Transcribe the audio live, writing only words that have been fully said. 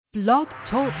Blog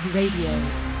Talk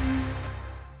Radio.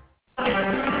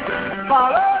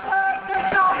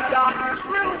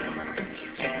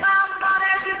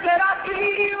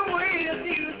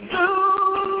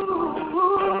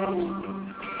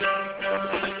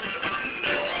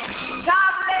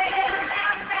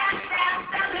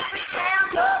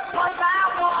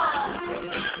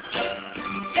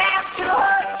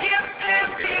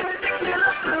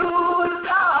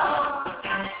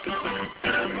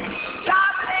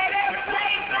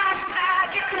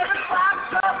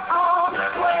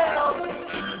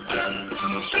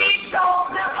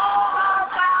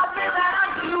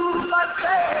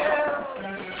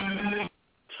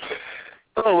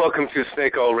 Hello, welcome to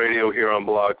Snake Oil Radio here on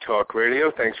Blog Talk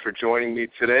Radio. Thanks for joining me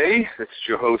today. This is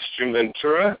your host, Jim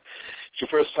Ventura. It's your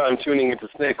first time tuning into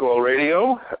Snake Oil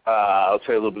Radio. I'll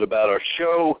tell you a little bit about our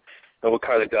show, and we'll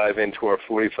kind of dive into our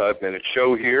 45-minute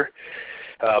show here.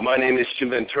 My name is Jim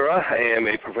Ventura. I am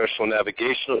a professional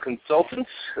navigational consultant,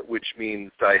 which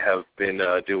means I have been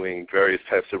doing various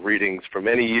types of readings for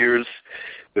many years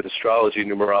with astrology,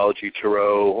 numerology,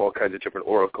 tarot, all kinds of different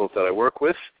oracles that I work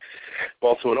with. I'm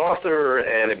also an author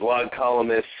and a blog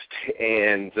columnist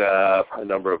and a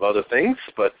number of other things,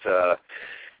 but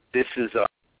this is a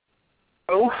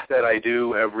show that I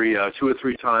do every 2 or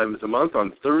 3 times a month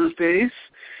on Thursdays.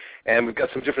 And we've got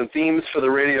some different themes for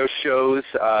the radio shows.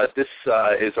 This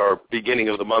is our beginning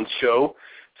of the month show,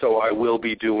 so I will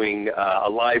be doing a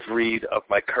live read of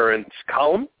my current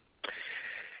column.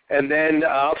 And then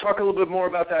I'll talk a little bit more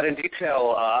about that in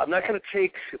detail. I'm not going to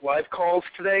take live calls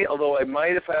today, although I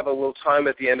might if I have a little time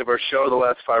at the end of our show, the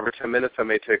last 5 or 10 minutes, I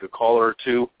may take a caller or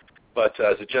two. But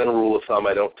as a general rule of thumb,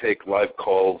 I don't take live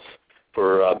calls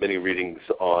for mini readings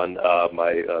on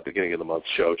my beginning of the month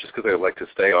show, just because I like to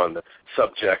stay on the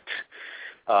subject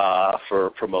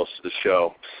for most of the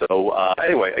show. So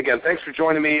anyway, again, thanks for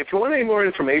joining me. If you want any more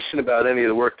information about any of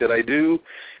the work that I do,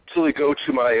 simply go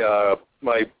to my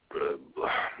website.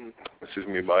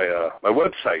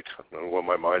 I don't know what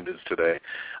my mind is today.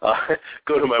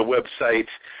 Go to my website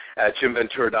at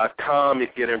jimventura.com. You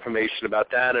can get information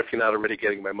about that. If you're not already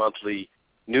getting my monthly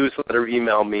newsletter,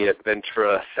 email me at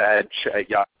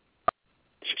venturasag@yahoo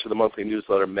to the monthly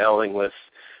newsletter mailing list,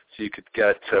 so you could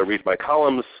read my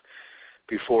columns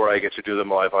before I get to do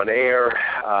them live on air,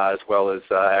 as well as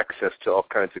access to all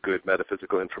kinds of good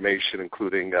metaphysical information,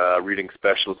 including reading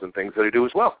specials and things that I do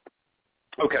as well.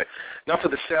 Okay, enough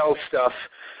of the sales stuff.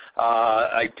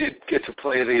 I did get to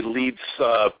play the lead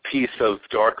piece of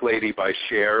Dark Lady by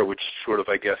Cher, which sort of,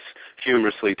 I guess,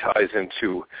 humorously ties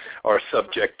into our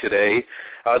subject today.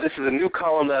 This is a new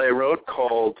column that I wrote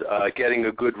called Getting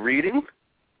a Good Reading,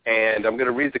 and I'm going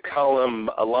to read the column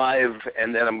live,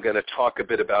 and then I'm going to talk a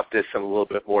bit about this in a little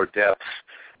bit more depth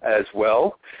as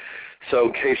well. So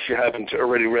in case you haven't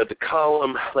already read the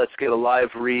column, let's get a live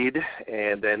read,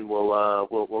 and then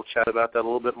we'll chat about that a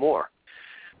little bit more.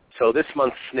 So this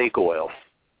month's Snake Oil,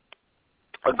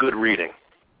 a good reading.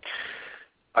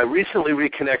 I recently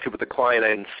reconnected with a client I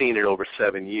hadn't seen in over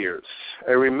 7 years.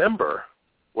 I remember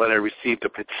when I received a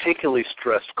particularly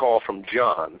stressed call from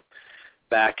John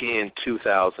back in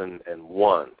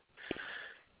 2001.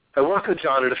 I worked with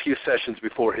John at a few sessions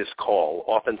before his call,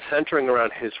 often centering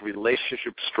around his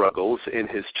relationship struggles in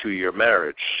his 2-year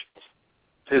marriage.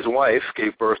 His wife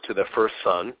gave birth to their first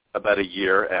son about a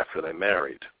year after they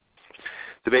married.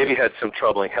 The baby had some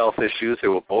troubling health issues they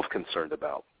were both concerned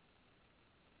about.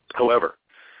 However,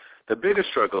 the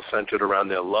biggest struggle centered around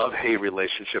their love-hate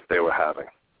relationship they were having.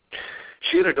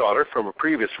 She had a daughter from a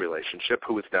previous relationship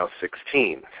who was now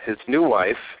 16. His new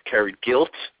wife carried guilt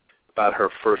about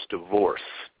her first divorce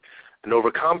and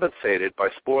overcompensated by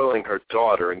spoiling her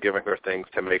daughter and giving her things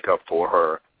to make up for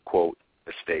her, quote,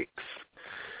 mistakes.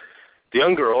 The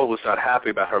young girl was not happy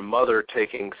about her mother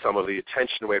taking some of the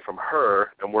attention away from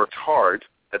her and worked hard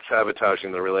at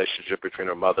sabotaging the relationship between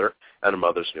her mother and her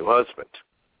mother's new husband.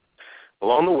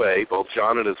 Along the way, both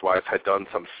John and his wife had done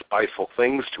some spiteful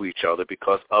things to each other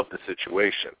because of the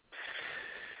situation,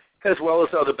 as well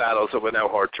as other battles that were now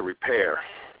hard to repair.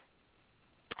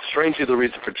 Strangely, the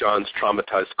reason for John's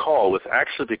traumatized call was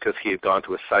actually because he had gone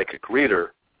to a psychic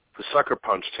reader who sucker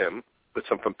punched him with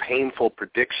some painful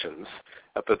predictions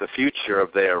about the future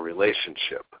of their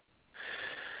relationship.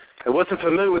 I wasn't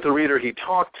familiar with the reader he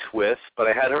talked with, but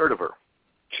I had heard of her.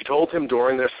 She told him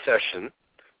during their session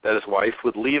that his wife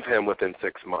would leave him within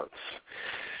 6 months.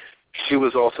 She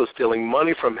was also stealing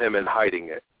money from him and hiding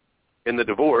it. In the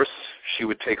divorce, she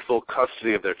would take full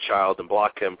custody of their child and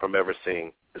block him from ever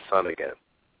seeing his son again.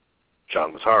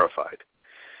 John was horrified.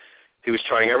 He was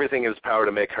trying everything in his power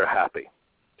to make her happy.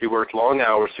 He worked long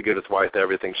hours to get his wife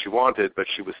everything she wanted, but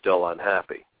she was still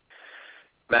unhappy.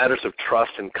 Matters of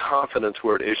trust and confidence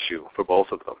were at issue for both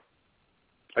of them.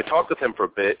 I talked with him for a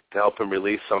bit to help him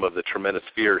release some of the tremendous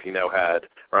fear he now had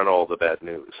around all the bad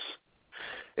news.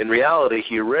 In reality,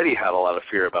 he already had a lot of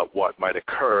fear about what might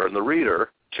occur, and the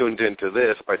reader tuned into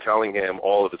this by telling him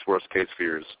all of his worst-case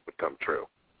fears would come true.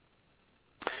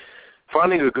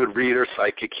 Finding a good reader,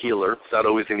 psychic healer, is not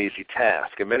always an easy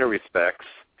task. In many respects,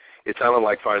 it's not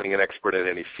unlike finding an expert in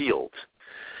any field.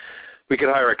 We can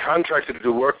hire a contractor to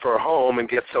do work for our home and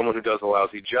get someone who does a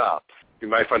lousy job. We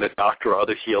might find a doctor or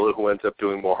other healer who ends up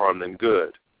doing more harm than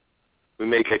good. We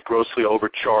may get grossly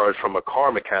overcharged from a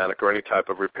car mechanic or any type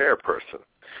of repair person.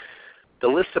 The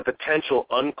list of potential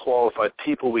unqualified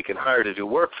people we can hire to do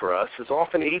work for us is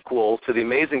often equal to the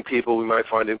amazing people we might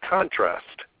find in contrast.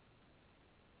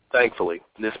 Thankfully,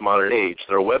 in this modern age,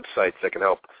 there are websites that can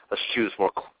help us choose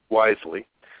more wisely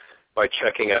by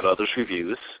checking out others'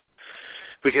 reviews.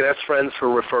 We can ask friends for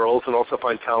referrals and also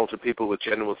find talented people with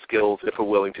genuine skills if we're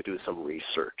willing to do some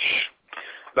research.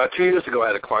 About 2 years ago, I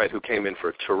had a client who came in for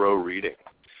a tarot reading.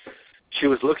 She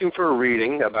was looking for a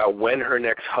reading about when her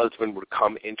next husband would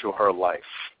come into her life.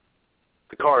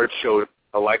 The cards showed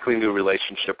a likely new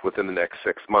relationship within the next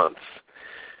 6 months.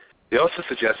 They also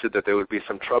suggested that there would be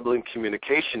some troubling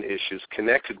communication issues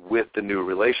connected with the new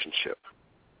relationship.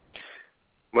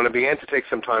 When I began to take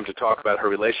some time to talk about her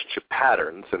relationship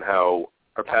patterns and how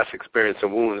her past experience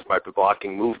and wounds might be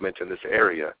blocking movement in this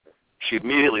area, she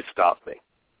immediately stopped me.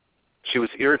 She was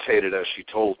irritated as she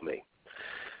told me,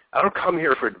 "I don't come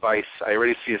here for advice. I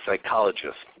already see a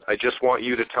psychologist. I just want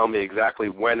you to tell me exactly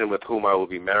when and with whom I will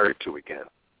be married to again."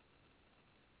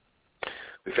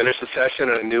 We finished the session,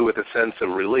 and I knew with a sense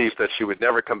of relief that she would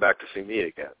never come back to see me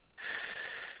again.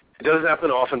 It doesn't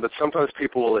happen often, but sometimes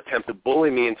people will attempt to bully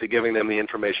me into giving them the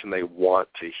information they want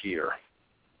to hear.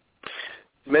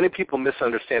 Many people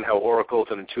misunderstand how oracles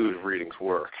and intuitive readings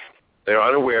work. They are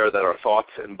unaware that our thoughts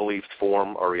and beliefs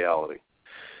form our reality.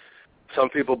 Some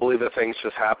people believe that things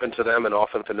just happen to them and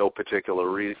often for no particular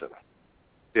reason.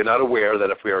 They're not aware that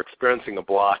if we are experiencing a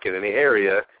block in any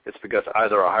area, it's because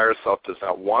either our higher self does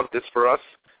not want this for us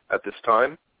at this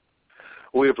time,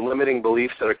 or we have limiting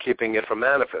beliefs that are keeping it from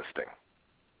manifesting.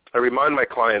 I remind my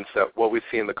clients that what we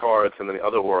see in the cards and in the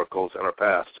other oracles in our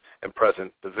past and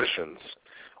present positions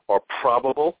are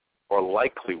probable or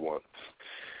likely ones.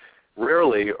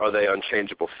 Rarely are they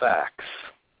unchangeable facts.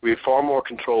 We have far more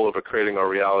control over creating our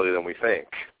reality than we think.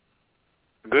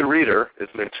 A good reader is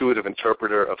an intuitive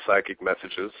interpreter of psychic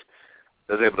messages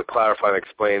that is able to clarify and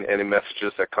explain any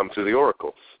messages that come through the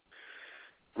oracles.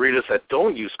 Readers that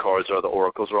don't use cards or the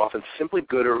oracles are often simply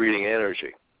good at reading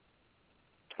energy.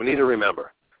 We need to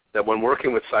remember that when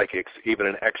working with psychics, even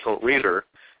an excellent reader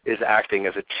is acting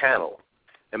as a channel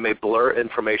and may blur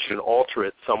information and alter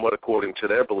it somewhat according to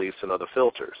their beliefs and other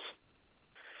filters.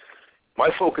 My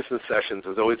focus in sessions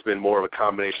has always been more of a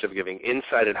combination of giving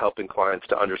insight and helping clients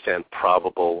to understand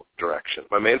probable direction.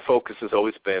 My main focus has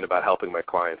always been about helping my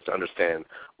clients to understand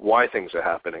why things are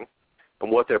happening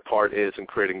and what their part is in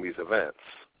creating these events.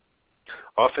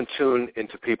 I often tune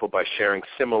into people by sharing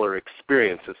similar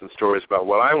experiences and stories about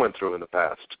what I went through in the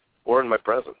past or in my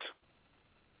present.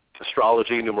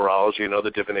 Astrology, numerology, and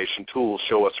other divination tools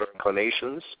show us our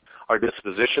inclinations, our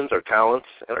dispositions, our talents,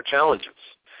 and our challenges.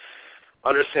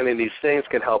 Understanding these things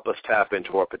can help us tap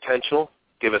into our potential,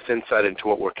 give us insight into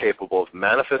what we're capable of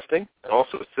manifesting, and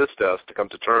also assist us to come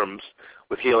to terms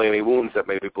with healing any wounds that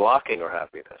may be blocking our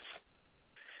happiness.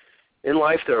 In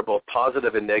life, there are both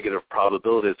positive and negative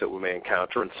probabilities that we may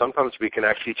encounter, and sometimes we can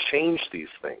actually change these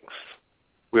things.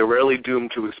 We are rarely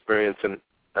doomed to experience an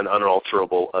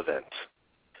unalterable event.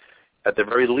 At the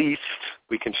very least,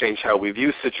 we can change how we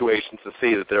view situations to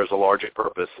see that there is a larger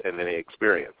purpose in any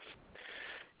experience.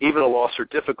 Even a loss or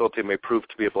difficulty may prove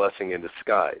to be a blessing in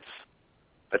disguise.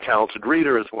 A talented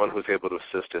reader is one who is able to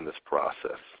assist in this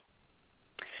process.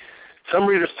 Some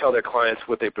readers tell their clients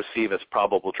what they perceive as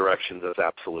probable directions as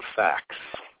absolute facts.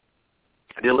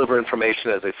 They deliver information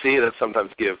as they see it and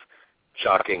sometimes give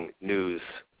shocking news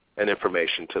and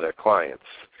information to their clients.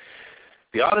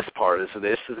 The oddest part is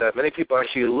that many people are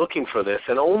actually looking for this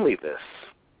and only this.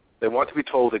 They want to be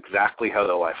told exactly how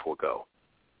their life will go.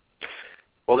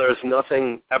 Well, there is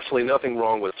absolutely nothing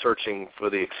wrong with searching for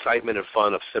the excitement and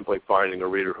fun of simply finding a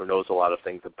reader who knows a lot of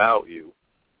things about you.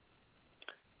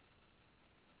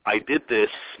 I did this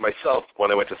myself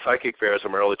when I went to psychic fairs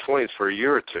in my early 20s for a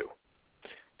year or two.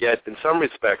 Yet, in some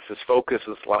respects, this focus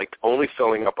is like only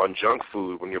filling up on junk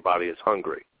food when your body is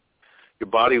hungry. Your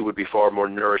body would be far more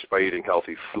nourished by eating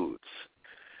healthy foods.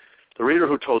 The reader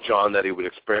who told John that he would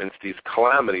experience these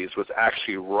calamities was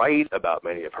actually right about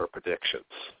many of her predictions.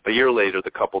 A year later,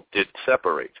 the couple did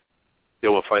separate.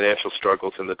 There were financial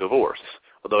struggles in the divorce,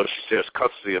 although she shares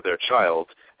custody of their child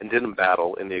and didn't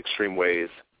battle in the extreme ways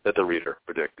that the reader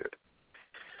predicted.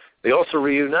 They also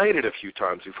reunited a few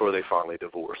times before they finally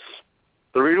divorced.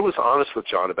 The reader was honest with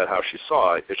John about how she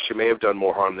saw it, that she may have done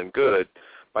more harm than good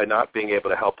by not being able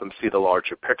to help him see the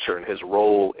larger picture and his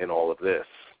role in all of this.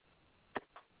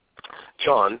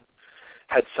 John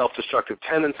had self-destructive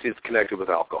tendencies connected with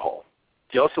alcohol.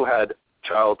 He also had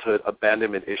childhood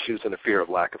abandonment issues and a fear of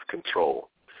lack of control.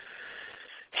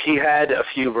 He had a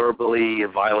few verbally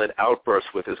violent outbursts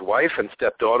with his wife and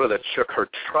stepdaughter that shook her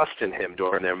trust in him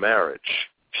during their marriage.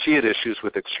 She had issues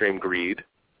with extreme greed,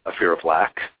 a fear of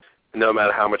lack. No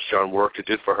matter how much John worked or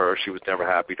did for her, she was never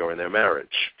happy during their marriage.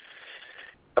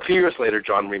 A few years later,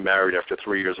 John remarried after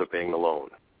 3 years of being alone.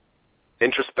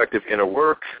 Introspective inner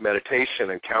work,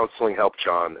 meditation, and counseling helped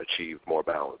John achieve more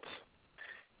balance.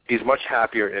 He's much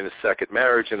happier in his second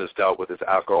marriage and has dealt with his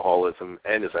alcoholism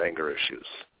and his anger issues.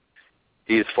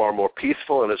 He is far more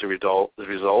peaceful, and as a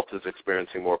result is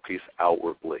experiencing more peace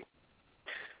outwardly.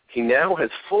 He now has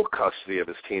full custody of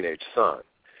his teenage son.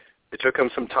 It took him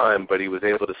some time, but he was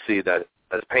able to see that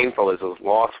as painful as his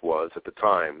loss was at the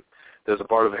time, there's a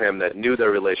part of him that knew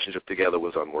their relationship together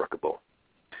was unworkable.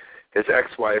 His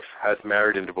ex-wife has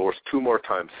married and divorced 2 more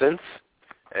times since,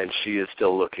 and she is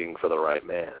still looking for the right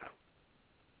man.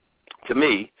 To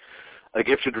me, a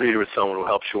gifted reader is someone who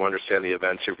helps you understand the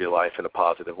events of your life in a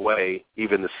positive way,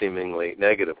 even the seemingly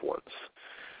negative ones.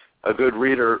 A good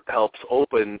reader helps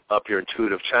open up your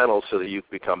intuitive channels so that you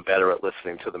can become better at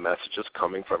listening to the messages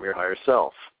coming from your higher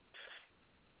self.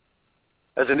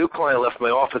 As a new client left my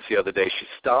office the other day, she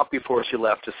stopped before she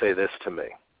left to say this to me.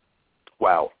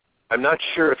 Wow, I'm not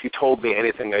sure if you told me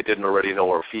anything I didn't already know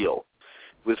or feel.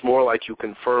 It was more like you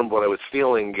confirmed what I was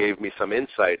feeling and gave me some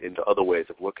insight into other ways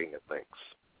of looking at things.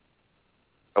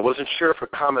 I wasn't sure if her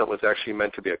comment was actually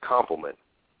meant to be a compliment,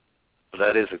 but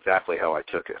that is exactly how I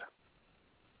took it.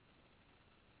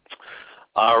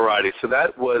 All righty, so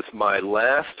that was my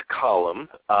last column.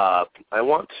 I'm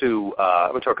going to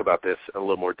talk about this in a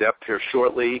little more depth here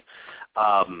shortly,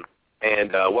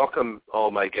 and welcome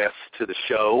all my guests to the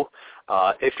show.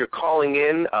 If you're calling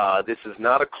in, this is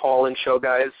not a call-in show,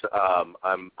 guys.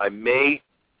 I may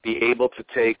be able to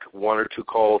take 1 or 2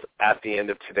 calls at the end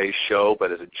of today's show,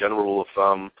 but as a general rule of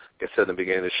thumb, like I said in the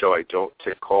beginning of the show, I don't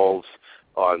take calls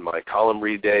on my column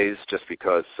read days just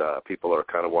because people are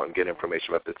kind of wanting to get information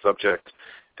about this subject.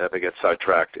 And if I get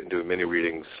sidetracked and doing mini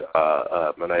readings,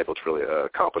 I'm not able to really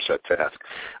accomplish that task.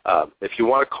 If you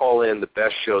want to call in, the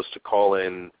best shows to call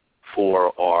in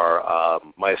for are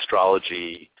my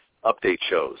astrology update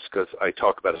shows, because I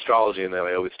talk about astrology and then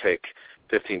I always take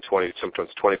 15, 20, sometimes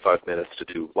 25 minutes to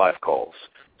do live calls.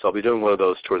 So I'll be doing one of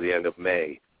those toward the end of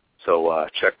May. So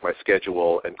check my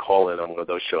schedule and call in on one of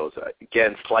those shows.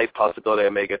 Again, slight possibility I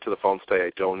may get to the phone today.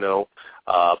 I don't know.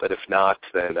 But if not,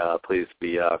 then please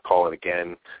be calling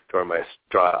again during my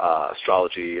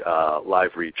astrology live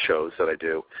read shows that I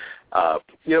do.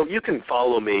 You can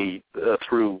follow me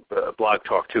through Blog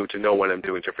Talk, too, to know when I'm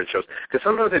doing different shows. Because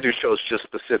sometimes I do shows just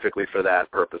specifically for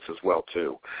that purpose as well,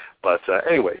 too. But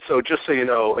anyway, so just so you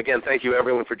know, again, thank you,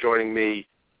 everyone, for joining me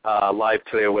live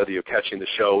today, or whether you're catching the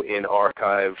show in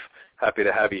archive. Happy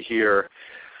to have you here.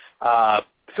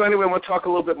 So anyway, I want to talk a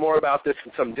little bit more about this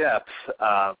in some depth.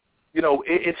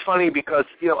 It's funny because,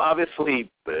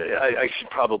 obviously, I should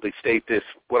probably state this.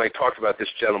 When I talked about this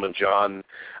gentleman, John,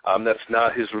 that's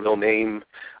not his real name.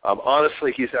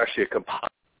 Honestly, he's actually a composite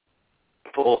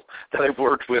that I've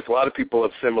worked with. A lot of people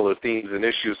have similar themes and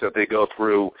issues that they go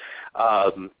through.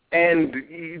 And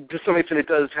to some extent, it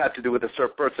does have to do with a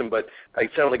certain person, but I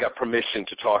certainly got permission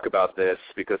to talk about this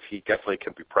because he definitely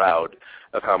can be proud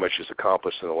of how much he's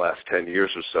accomplished in the last 10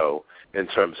 years or so in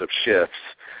terms of shifts.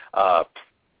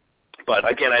 But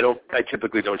again, I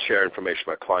typically don't share information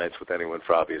about clients with anyone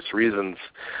for obvious reasons.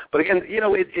 But again,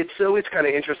 it's always kind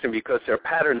of interesting because there are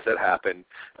patterns that happen.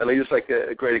 And I use like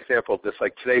a great example of this.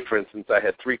 Like today, for instance, I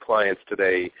had 3 clients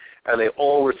today, and they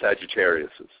all were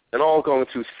Sagittariuses, and all going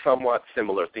through somewhat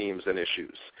similar themes and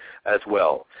issues as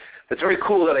well. It's very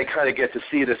cool that I kind of get to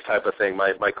see this type of thing.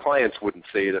 My clients wouldn't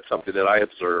see it. It's something that I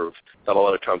observe, that a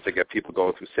lot of times I get people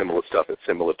going through similar stuff at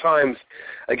similar times.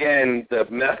 Again, the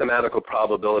mathematical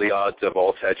probability odds of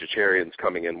all Sagittarians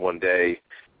coming in one day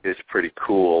is pretty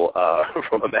cool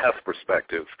from a math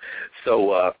perspective.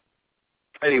 So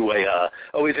anyway,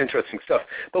 always interesting stuff.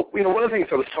 But, one of the things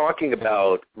I was talking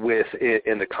about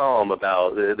in the column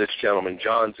about this gentleman,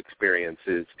 John's experience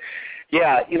is,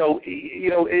 I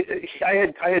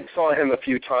had saw him a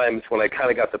few times when I kind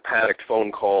of got the panicked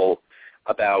phone call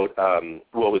about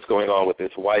what was going on with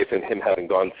his wife and him having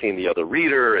gone seen the other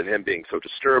reader and him being so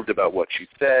disturbed about what she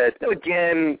said. You know,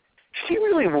 again, she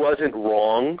really wasn't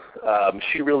wrong.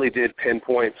 She really did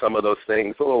pinpoint some of those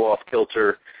things, a little off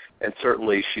kilter, and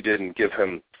certainly she didn't give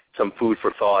him some food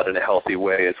for thought in a healthy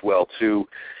way as well, too.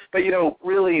 But, you know,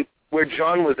 really where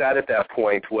John was at that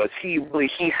point was he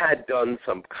had done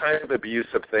some kind of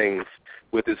abusive things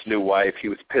with his new wife. He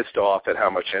was pissed off at how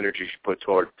much energy she put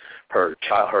toward her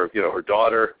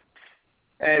daughter.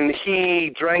 And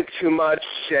he drank too much,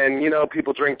 and, you know,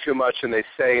 people drink too much and they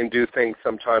say and do things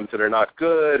sometimes that are not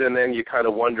good, and then you kind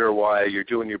of wonder why you're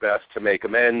doing your best to make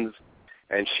amends,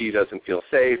 and she doesn't feel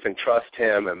safe and trust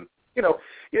him. And, you know,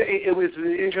 it was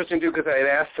interesting, too, because I had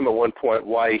asked him at one point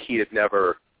why he had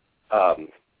never,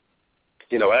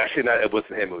 actually not, it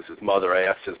wasn't him, it was his mother. I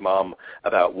asked his mom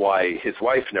about why his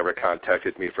wife never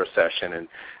contacted me for a session,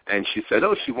 and she said,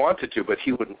 she wanted to, but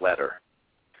he wouldn't let her.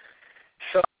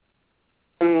 So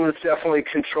he was definitely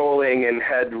controlling and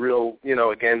had real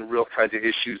kinds of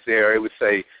issues there. I would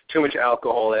say too much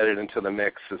alcohol added into the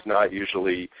mix is not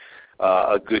usually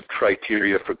a good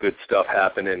criteria for good stuff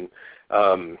happening.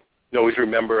 Always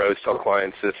remember, I always tell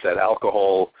clients this, that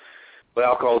what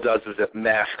alcohol does is it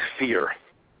masks fear.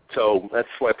 So that's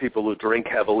why people who drink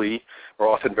heavily are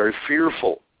often very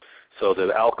fearful. So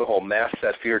the alcohol masks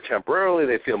that fear temporarily.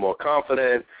 They feel more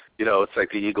confident. You know, it's like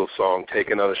the Eagles song, take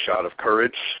another shot of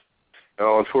courage.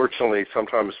 Now, unfortunately,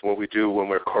 sometimes what we do when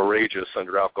we're courageous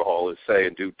under alcohol is say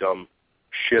and do dumb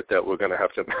shit that we're going to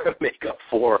have to make up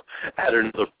for at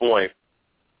another point.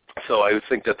 So I would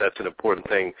think that that's an important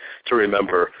thing to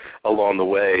remember along the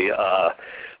way.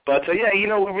 But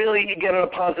really, again, on a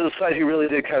positive side, he really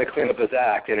did kind of clean up his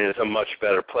act, and it's a much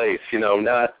better place. You know,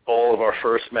 not all of our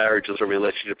first marriages or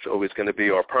relationships are always going to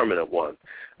be our permanent one.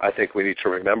 I think we need to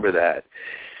remember that.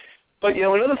 But, you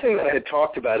know, another thing that I had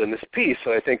talked about in this piece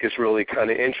that I think is really kind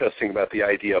of interesting about the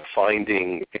idea of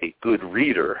finding a good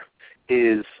reader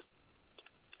is,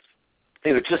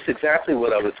 you know, just exactly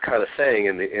what I was kind of saying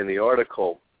in the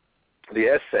article, the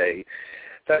essay,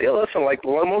 that, you know, listen, like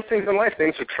most things in life,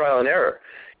 things are trial and error.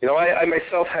 You know, I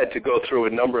myself had to go through a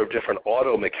number of different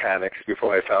auto mechanics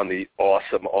before I found the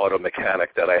awesome auto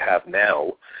mechanic that I have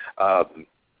now.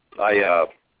 I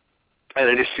had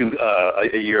an issue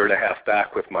a year and a half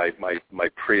back with my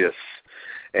Prius,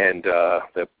 and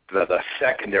the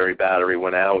secondary battery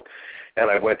went out, and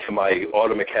I went to my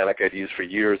auto mechanic I'd used for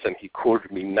years, and he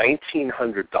quoted me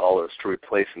 $1,900 to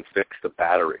replace and fix the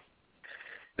battery.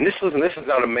 And this is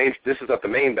not the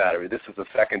main battery. This is a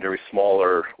secondary,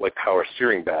 smaller, like power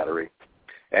steering battery.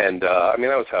 And I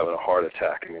was having a heart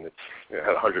attack. I mean, it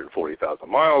had 140,000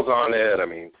 miles on it. I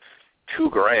mean,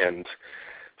 $2,000.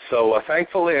 So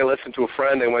thankfully, I listened to a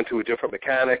friend. I went to a different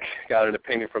mechanic, got an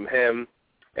opinion from him,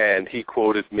 and he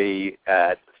quoted me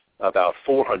at about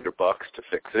 $400 to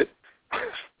fix it.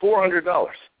 $400.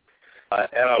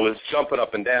 And I was jumping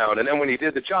up and down. And then when he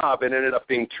did the job, it ended up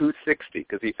being $260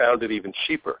 because he found it even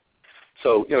cheaper.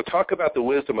 So, you know, talk about the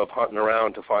wisdom of hunting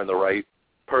around to find the right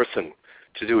person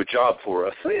to do a job for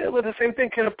us. So, yeah, well, the same thing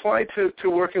can apply to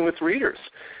working with readers.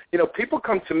 You know, people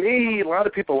come to me. A lot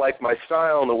of people like my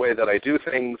style and the way that I do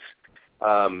things.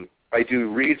 I do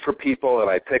read for people, and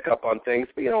I pick up on things.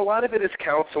 But, you know, a lot of it is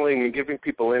counseling and giving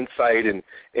people insight and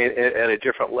at a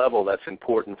different level that's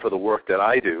important for the work that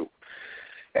I do.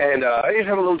 And I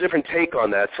have a little different take on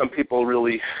that. Some people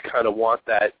really kind of want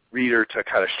that reader to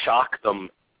kind of shock them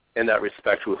in that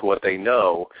respect with what they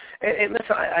know. And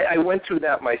listen, I went through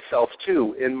that myself,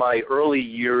 too. In my early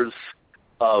years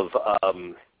of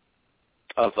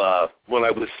when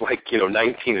I was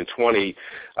 19 and 20,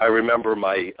 I remember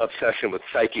my obsession with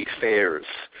psychic fairs.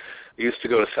 I used to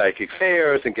go to psychic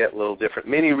fairs and get little different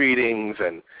mini readings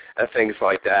and things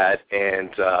like that. And,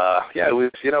 it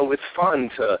was, it's fun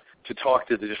to talk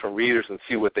to the different readers and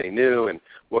see what they knew and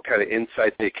what kind of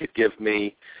insight they could give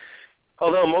me.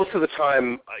 Although most of the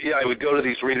time, I would go to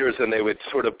these readers and they would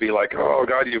sort of be like, oh,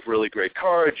 God, you have really great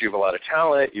cards, you have a lot of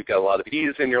talent, you've got a lot of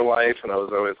ease in your life. And I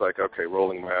was always like, okay,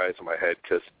 rolling my eyes in my head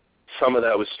because some of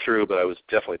that was true, but I was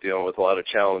definitely dealing with a lot of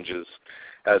challenges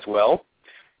as well.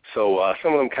 So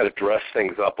some of them kind of dressed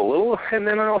things up a little. And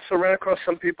then I also ran across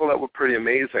some people that were pretty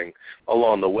amazing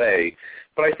along the way.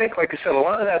 But I think, like I said, a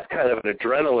lot of that's kind of an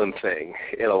adrenaline thing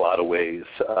in a lot of ways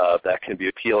that can be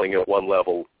appealing at one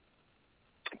level,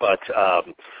 but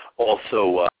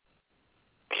also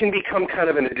can become kind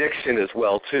of an addiction as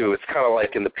well, too. It's kind of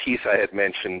like in the piece I had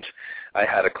mentioned, I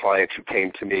had a client who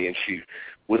came to me and she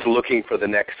was looking for the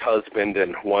next husband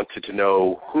and wanted to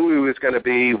know who he was going to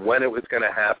be, when it was going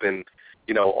to happen,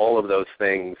 all of those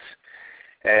things.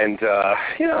 And,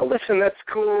 listen, that's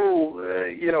cool.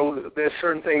 There's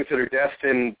certain things that are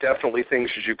destined, definitely things,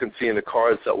 as you can see in the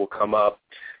cards, that will come up.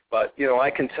 But, I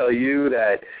can tell you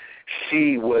that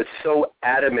she was so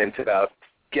adamant about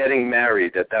getting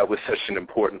married, that was such an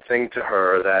important thing to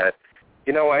her that,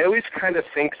 I always kind of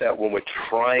think that when we're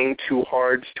trying too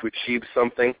hard to achieve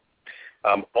something,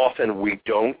 often we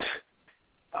don't,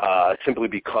 simply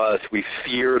because we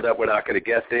fear that we're not going to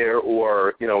get there,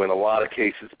 or, in a lot of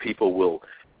cases, people will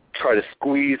try to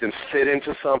squeeze and fit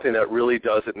into something that really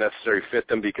doesn't necessarily fit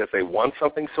them because they want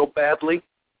something so badly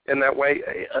in that way.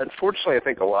 Unfortunately, I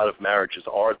think a lot of marriages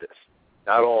are this.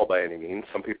 Not all by any means.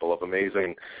 Some people have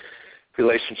amazing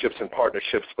relationships and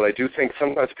partnerships, but I do think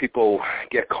sometimes people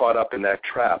get caught up in that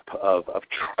trap of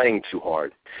trying too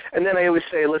hard. And then I always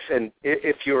say, listen,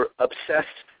 if you're obsessed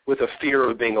with a fear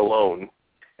of being alone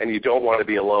and you don't want to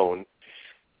be alone,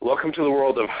 welcome to the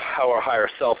world of how our higher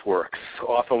self works.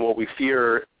 Often what we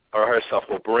fear our higher self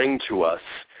will bring to us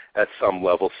at some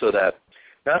level, so that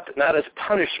not as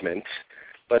punishment,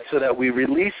 but so that we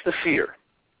release the fear,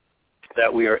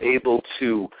 that we are able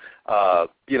to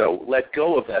let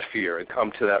go of that fear and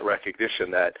come to that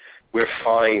recognition that we're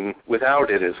fine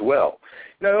without it as well.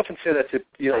 I often say that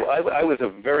I was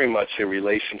very much a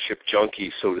relationship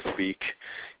junkie, so to speak,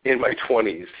 in my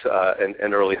 20s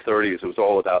and early 30s. It was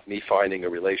all about me finding a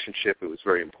relationship. It was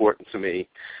very important to me.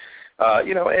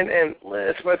 And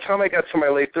by the time I got to my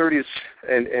late 30s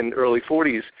and early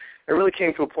 40s, I really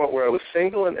came to a point where I was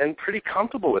single and pretty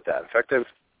comfortable with that. In fact, I've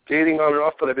dating on and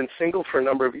off, but I've been single for a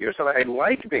number of years, and I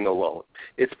like being alone.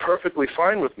 It's perfectly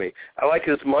fine with me. I like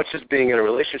it as much as being in a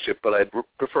relationship, but I'd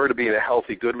prefer to be in a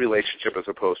healthy, good relationship as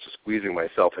opposed to squeezing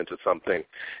myself into something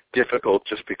difficult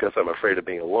just because I'm afraid of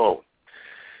being alone.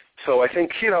 So I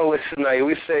think, listen, I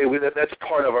always say that's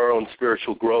part of our own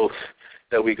spiritual growth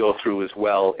that we go through as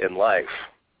well in life.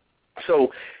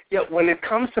 So, when it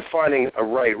comes to finding a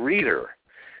right reader,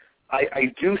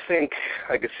 I do think,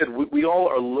 like I said, we all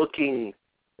are looking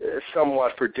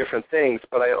somewhat for different things,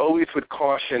 but I always would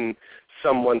caution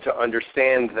someone to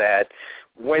understand that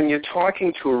when you're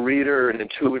talking to a reader, an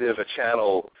intuitive, a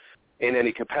channel in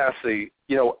any capacity,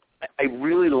 I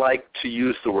really like to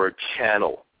use the word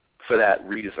channel for that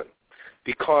reason,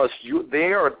 because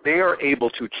they are able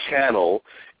to channel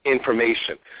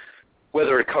information,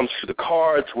 whether it comes through the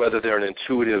cards, whether they're an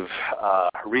intuitive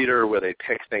reader where they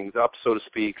pick things up, so to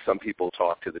speak. Some people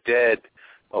talk to the dead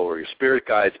or your spirit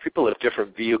guides. People have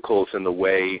different vehicles in the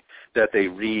way that they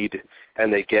read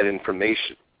and they get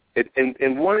information.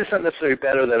 And one is not necessarily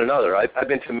better than another. I've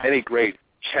been to many great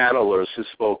channelers who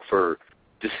spoke for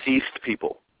deceased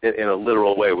people in a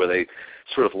literal way, where they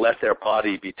sort of let their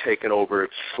body be taken over,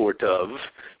 sort of,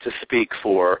 to speak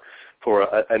for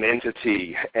an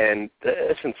entity. And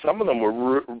listen, some of them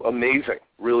were amazing,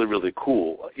 really, really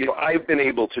cool. I've been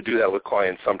able to do that with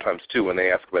clients sometimes, too, when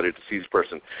they ask about a deceased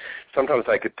person. Sometimes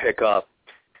I could pick up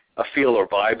a feel or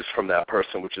vibes from that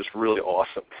person, which is really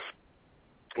awesome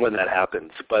when that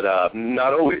happens. But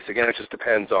not always. Again, it just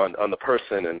depends on the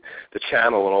person and the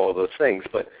channel and all of those things.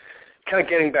 But kind of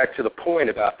getting back to the point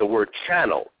about the word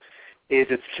channel,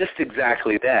 it's just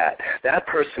exactly that. That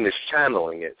person is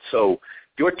channeling it. So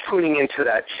you're tuning into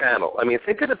that channel. I mean,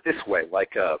 think of it this way,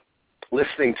 like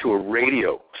listening to a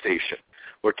radio station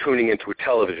or tuning into a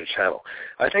television channel.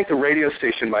 I think the radio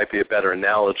station might be a better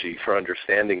analogy for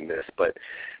understanding this, but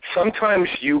sometimes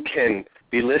you can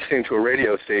be listening to a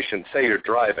radio station, say you're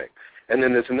driving, and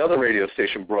then there's another radio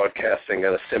station broadcasting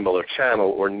at a similar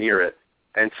channel or near it,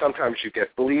 and sometimes you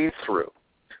get bleed through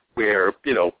where,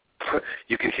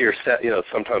 you can hear,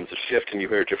 sometimes a shift and you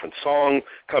hear a different song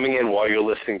coming in while you're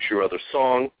listening to your other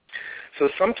song. So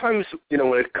sometimes,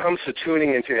 when it comes to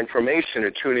tuning into information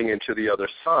and tuning into the other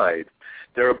side,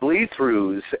 there are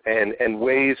bleed-throughs and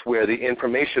ways where the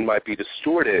information might be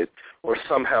distorted or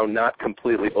somehow not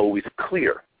completely always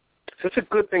clear. So it's a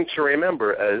good thing to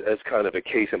remember as kind of a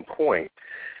case in point.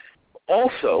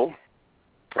 Also,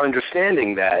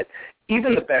 understanding that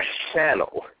even the best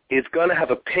channel is going to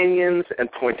have opinions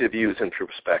and point of views and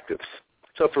perspectives.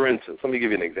 So, for instance, let me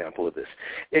give you an example of this.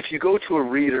 If you go to a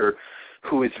reader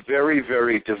who is very,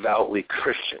 very devoutly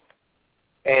Christian,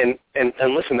 and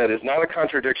listen, that is not a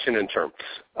contradiction in terms.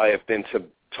 I have been to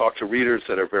talk to readers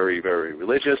that are very, very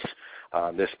religious.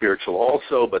 They're spiritual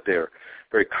also, but they're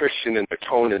very Christian in their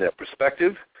tone and their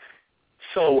perspective.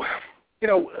 So,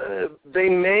 they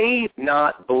may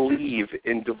not believe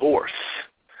in divorce.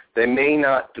 They may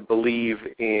not believe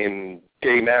in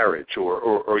gay marriage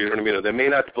or you know what I mean? They may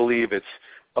not believe it's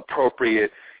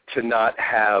appropriate to not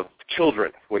have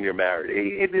children when you're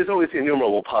married. There's always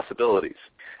innumerable possibilities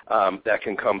that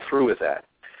can come through with that.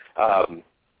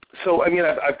 So, I mean,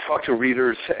 I've talked to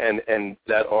readers and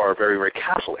that are very, very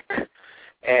Catholic.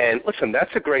 And listen,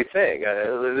 that's a great thing.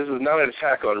 This is not an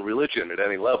attack on religion at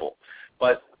any level.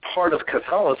 But part of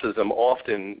Catholicism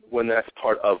often, when that's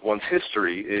part of one's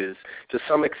history, is to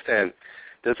some extent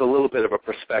there's a little bit of a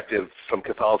perspective from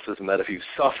Catholicism that if you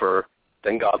suffer,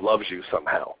 then God loves you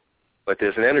somehow. But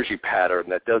there's an energy pattern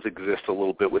that does exist a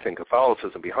little bit within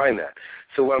Catholicism behind that.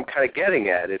 So what I'm kind of getting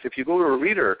at is if you go to a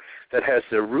reader that has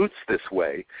their roots this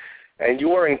way, and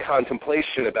you are in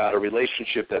contemplation about a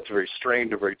relationship that's very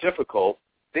strained or very difficult,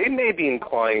 they may be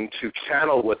inclined to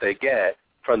channel what they get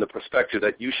from the perspective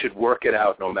that you should work it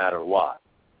out no matter what.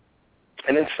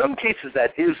 And in some cases,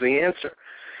 that is the answer.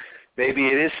 Maybe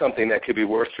it is something that could be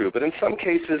worked through, but in some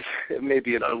cases, it may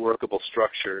be an unworkable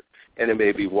structure, and it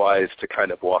may be wise to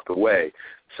kind of walk away.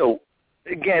 So,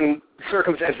 again,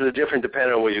 circumstances are different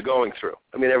depending on what you're going through.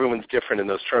 I mean, everyone's different in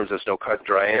those terms. There's no cut and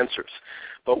dry answers.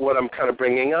 But what I'm kind of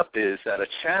bringing up is that a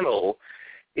channel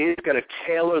is going to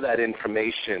tailor that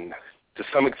information to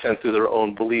some extent through their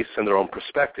own beliefs and their own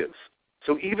perspectives.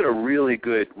 So even a really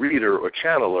good reader or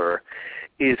channeler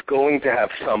is going to have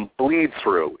some bleed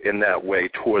through in that way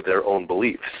toward their own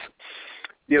beliefs.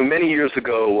 You know, many years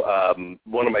ago,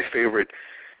 one of my favorite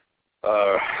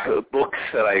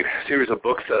series of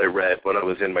books that I read when I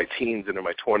was in my teens and in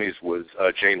my 20s was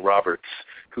Jane Roberts,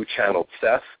 who channeled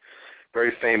Seth,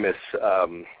 very famous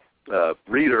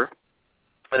reader.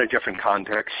 In a different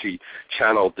context, she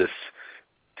channeled this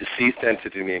deceased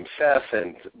entity named Seth,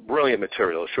 and brilliant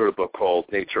material. She wrote a book called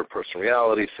Nature of Personal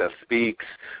Reality, Seth Speaks,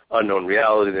 Unknown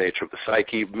Reality, The Nature of the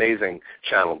Psyche, amazing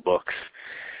channeled books.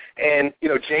 And, you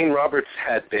know, Jane Roberts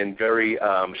had been very,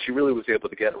 she really was able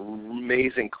to get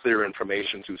amazing, clear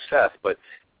information through Seth, but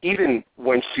even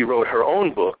when she wrote her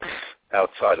own books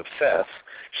outside of Seth,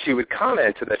 she would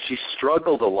comment that she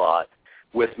struggled a lot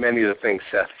with many of the things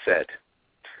Seth said,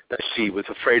 that she was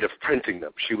afraid of printing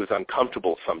them. She was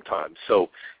uncomfortable sometimes. So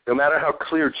no matter how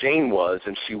clear Jane was,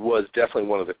 and she was definitely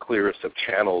one of the clearest of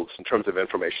channels in terms of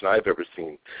information I've ever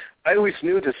seen, I always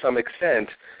knew to some extent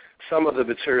some of the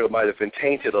material might have been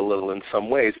tainted a little in some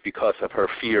ways because of her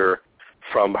fear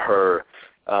from her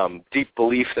deep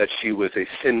belief that she was a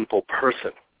sinful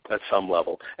person at some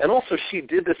level. And also she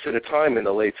did this at a time in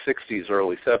the late 60s,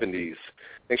 early 70s.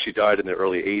 I think she died in the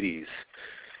early 80s.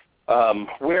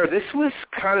 Where this was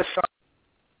kind of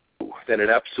something than it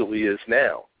absolutely is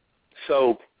now.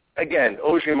 So, again,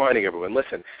 always reminding everyone,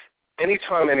 listen,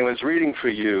 anytime anyone's reading for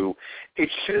you, it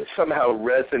should somehow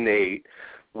resonate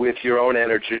with your own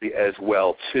energy as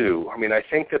well, too. I mean, I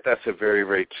think that that's a very,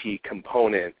 very key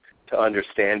component to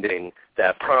understanding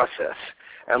that process.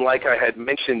 And like I had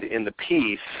mentioned in the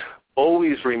piece,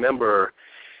 always remember,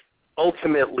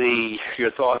 ultimately,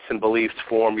 your thoughts and beliefs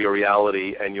form your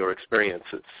reality and your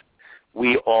experiences.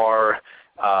 We are,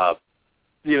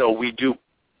 we do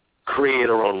create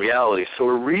our own reality. So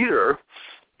a reader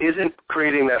isn't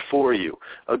creating that for you.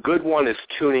 A good one is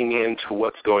tuning in to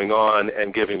what's going on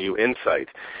and giving you insight.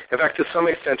 In fact, to some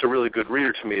extent, a really good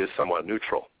reader to me is somewhat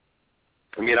neutral.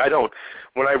 I mean,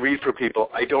 when I read for people,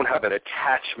 I don't have an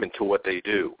attachment to what they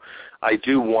do. I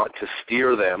do want to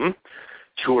steer them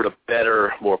toward a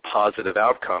better, more positive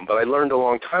outcome. But I learned a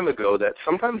long time ago that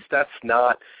sometimes that's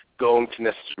not going to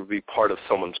necessarily be part of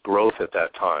someone's growth at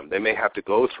that time. They may have to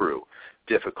go through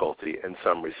difficulty in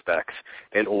some respects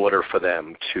in order for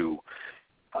them to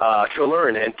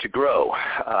learn and to grow.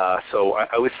 So I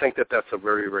always think that that's a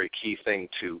very, very key thing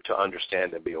to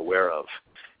understand and be aware of.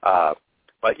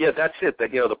 But yeah, that's it.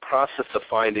 That, the process of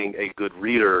finding a good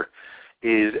reader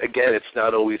is, again, it's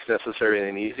not always necessarily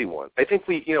an easy one. I think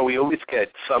we always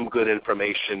get some good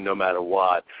information no matter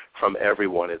what from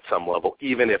everyone at some level,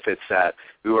 even if it's that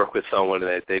we work with someone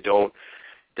that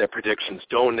their predictions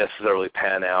don't necessarily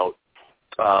pan out,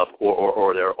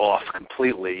 or they're off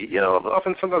completely.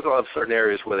 Often sometimes I'll have certain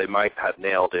areas where they might have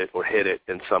nailed it or hit it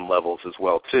in some levels as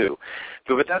well too.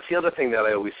 But that's the other thing that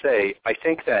I always say. I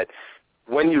think that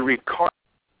when you read cards,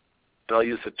 and I'll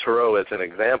use the tarot as an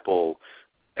example,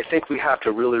 I think we have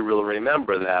to really, really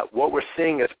remember that what we're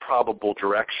seeing is probable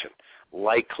direction,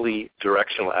 likely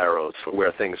directional arrows for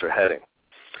where things are heading.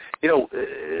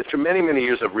 Through many, many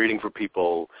years of reading for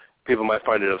people might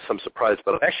find it of some surprise,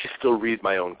 but I actually still read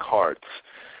my own cards.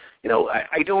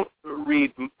 I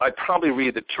probably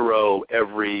read the tarot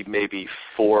every maybe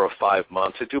 4 or 5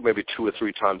 months. I do maybe 2 or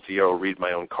 3 times a year I'll read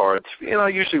my own cards. I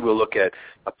usually will look at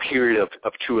a period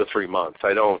of 2 or 3 months.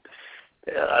 I don't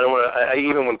want to,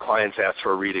 even when clients ask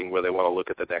for a reading where they want to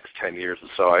look at the next 10 years or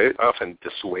so, I often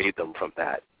dissuade them from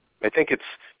that. I think it's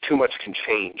too much can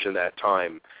change in that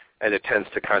time, and it tends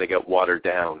to kind of get watered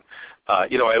down.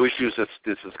 I always use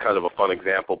this as kind of a fun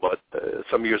example, but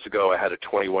some years ago I had a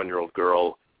 21-year-old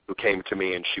girl who came to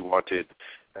me and she wanted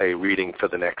a reading for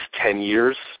the next 10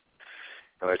 years.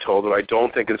 And I told her, I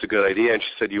don't think it's a good idea. And she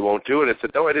said, you won't do it? I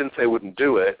said, no, I didn't say I wouldn't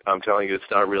do it. I'm telling you it's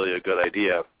not really a good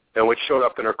idea. And what showed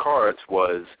up in her cards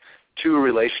was 2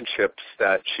 relationships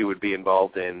that she would be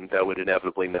involved in that would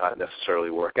inevitably not necessarily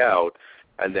work out.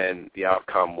 And then the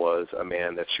outcome was a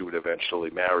man that she would eventually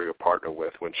marry or partner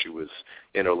with when she was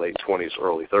in her late 20s,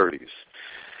 early 30s.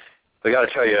 I got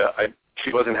to tell you,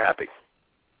 she wasn't happy.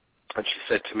 And she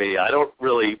said to me,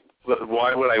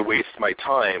 why would I waste my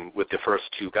time with the first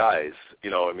 2 guys?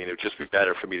 It would just be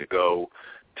better for me to go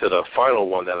to the final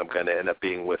one that I'm going to end up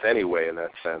being with anyway in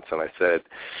that sense. And I said,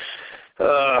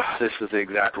 this is the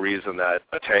exact reason that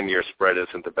a 10-year spread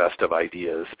isn't the best of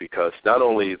ideas, because not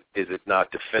only is it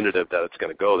not definitive that it's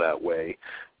going to go that way,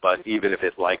 but even if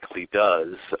it likely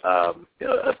does,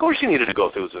 of course you needed to go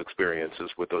through those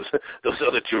experiences with those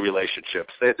other 2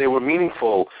 relationships. They were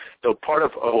meaningful. Part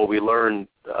of what we learn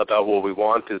about what we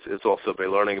want is also by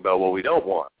learning about what we don't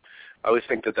want. I always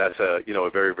think that that's a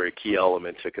very, very key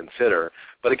element to consider.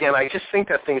 But again, I just think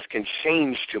that things can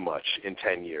change too much in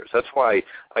 10 years. That's why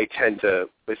I tend to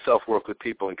myself work with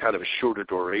people in kind of a shorter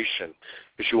duration,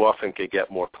 because you often can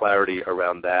get more clarity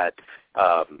around that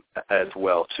as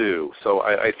well too. So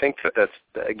I think that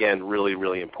that's, again, really,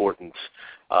 really important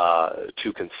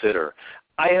to consider.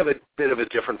 I have a bit of a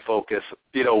different focus,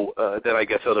 than I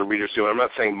guess other readers do. I'm not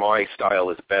saying my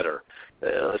style is better.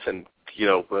 Listen,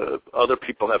 other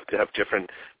people have different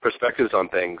perspectives on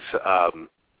things.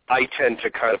 I tend to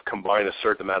kind of combine a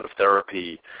certain amount of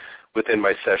therapy within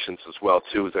my sessions as well,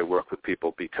 too, as I work with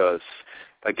people, because,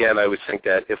 again, I would think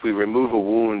that if we remove a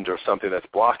wound or something that's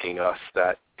blocking us,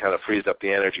 that kind of frees up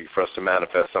the energy for us to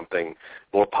manifest something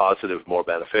more positive, more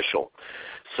beneficial.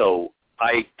 So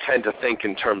I tend to think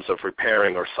in terms of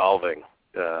repairing or solving.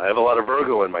 I have a lot of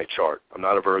Virgo in my chart. I'm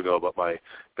not a Virgo, but my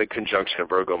big conjunction of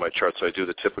Virgo in my chart, so I do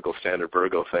the typical standard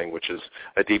Virgo thing, which is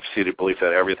a deep-seated belief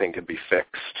that everything can be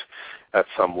fixed at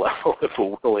some level if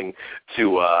we're willing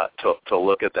to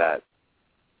look at that.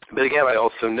 But again, I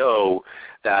also know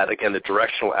that, again, the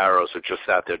directional arrows are just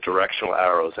that. They're directional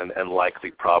arrows and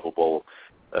likely probable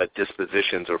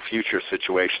dispositions or future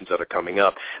situations that are coming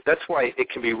up. That's why it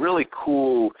can be really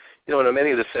cool. In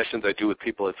many of the sessions I do with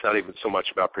people, it's not even so much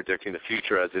about predicting the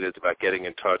future as it is about getting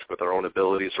in touch with our own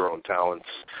abilities, our own talents,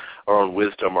 our own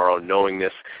wisdom, our own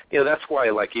knowingness. That's why,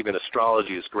 even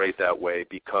astrology is great that way,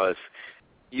 because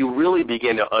you really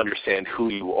begin to understand who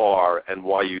you are and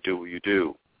why you do what you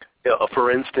do.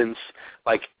 For instance,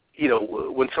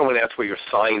 when someone asks what your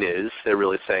sign is, they're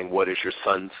really saying, what is your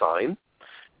sun sign?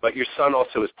 But your sun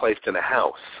also is placed in a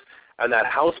house, and that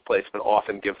house placement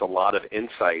often gives a lot of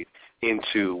insight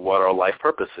into what our life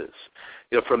purpose is.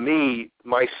 For me,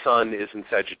 my sun is in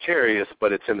Sagittarius,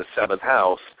 but it's in the 7th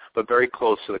house, but very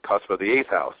close to the cusp of the 8th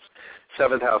house.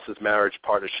 7th house is marriage,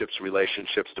 partnerships,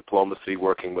 relationships, diplomacy,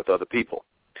 working with other people.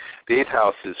 The 8th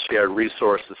house is shared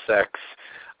resources, sex,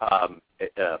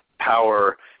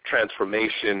 power,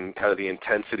 transformation, kind of the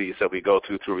intensities that we go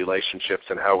through relationships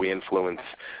and how we influence,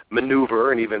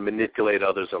 maneuver, and even manipulate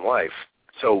others in life.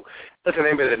 So listen,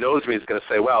 anybody that knows me is going to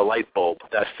say, wow, light bulb,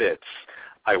 that fits.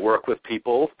 I work with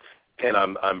people, and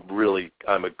I'm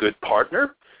a good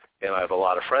partner, and I have a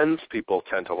lot of friends. People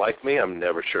tend to like me. I'm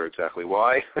never sure exactly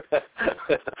why.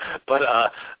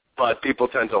 But people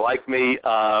tend to like me,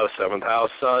 7th house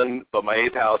sun, but my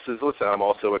 8th house is, listen, I'm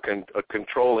also a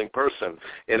controlling person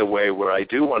in a way where I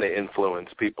do want to influence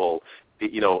people,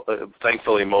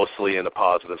 thankfully mostly in a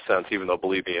positive sense, even though,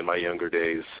 believe me, in my younger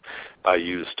days I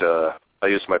used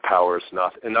my powers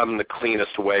not in the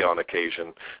cleanest way on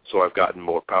occasion, so I've gotten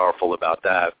more powerful about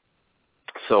that.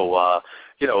 So,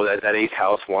 that 8th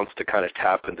house wants to kind of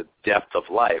tap into the depth of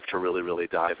life to really, really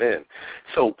dive in.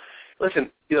 So,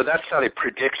 listen, that's not a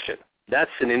prediction.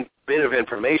 That's a bit of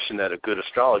information that a good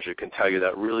astrologer can tell you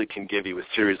that really can give you a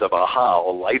series of aha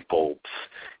or light bulbs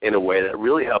in a way that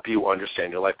really help you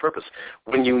understand your life purpose.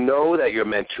 When you know that you're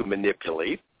meant to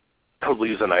manipulate, probably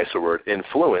use a nicer word,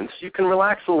 influence, you can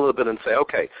relax a little bit and say,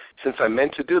 okay, since I'm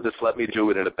meant to do this, let me do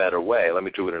it in a better way. Let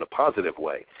me do it in a positive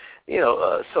way.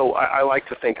 So I like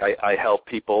to think I help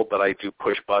people, but I do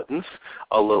push buttons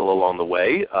a little along the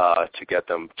way to get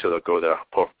them to go their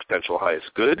potential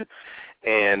highest good.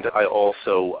 And I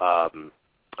also,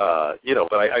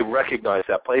 but I recognize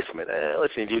that placement.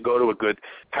 Listen, if you go to a good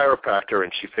chiropractor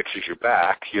and she fixes your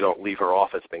back, you don't leave her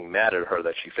office being mad at her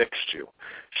that she fixed you.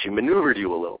 She maneuvered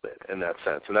you a little bit in that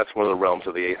sense, and that's one of the realms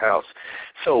of the 8th house.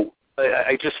 So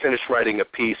I just finished writing a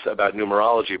piece about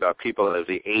numerology, about people that have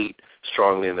the 8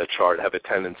 strongly in the chart have a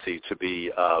tendency to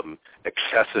be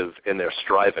excessive in their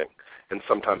striving and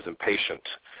sometimes impatient.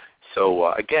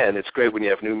 So, again, it's great when you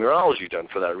have numerology done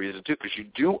for that reason, too, because you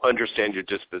do understand your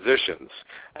dispositions,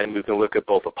 and you can look at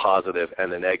both the positive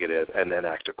and the negative and then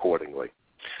act accordingly.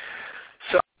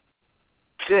 So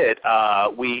that's it.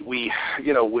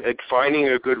 Finding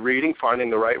a good reading, finding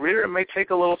the right reader, it might take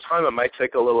a little time. It might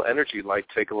take a little energy. It might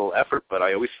take a little effort, but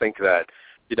I always think that,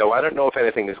 I don't know if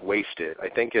anything is wasted. I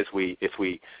think if we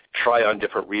try on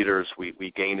different readers,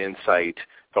 we gain insight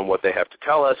from what they have to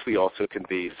tell us. We also can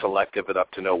be selective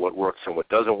enough to know what works and what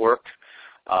doesn't work.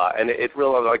 And it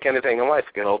really, like anything in life,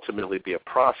 can ultimately be a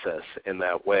process in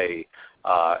that way,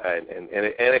 and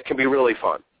it can be really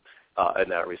fun in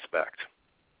that respect.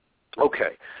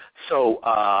 Okay, so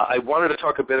I wanted to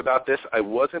talk a bit about this. I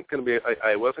wasn't going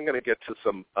to get to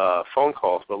some phone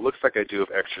calls, but it looks like I do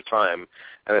have extra time,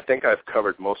 and I think I've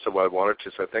covered most of what I wanted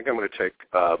to. So I think I'm going to take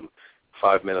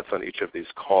 5 minutes on each of these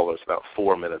callers, about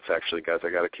 4 minutes actually, guys. I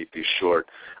got to keep these short,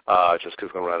 just because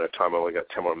I'm going to run out of time. I only got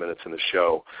 10 more minutes in the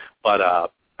show, but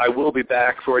I will be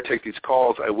back before I take these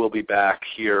calls. I will be back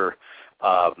here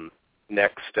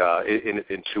next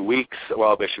in 2 weeks.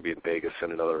 Well, I should be in Vegas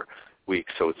in another week,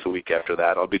 so it's the week after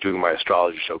that. I'll be doing my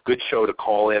astrology show. Good show to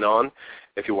call in on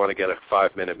if you want to get a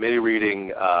 5-minute mini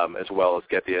reading, as well as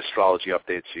get the astrology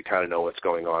updates so you kind of know what's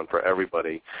going on for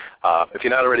everybody. If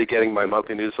you're not already getting my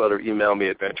monthly newsletter, email me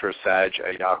at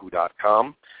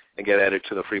venturasag@yahoo.com and get added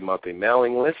to the free monthly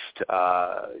mailing list.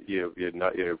 Your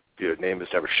name is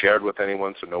never shared with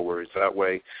anyone, so no worries that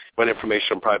way. Want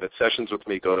information on private sessions with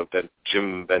me, go to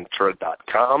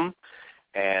jimventura.com.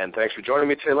 And thanks for joining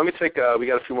me today. Let me take, we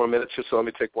got a few more minutes here, so let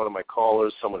me take one of my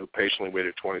callers, someone who patiently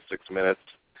waited 26 minutes.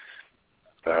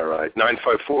 All right.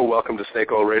 954, welcome to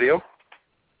Snake Oil Radio.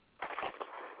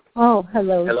 Oh,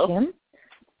 hello, Hello. Jim.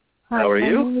 Hi, How are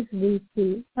you? My name is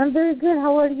Lucy. I'm very good.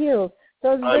 How are you?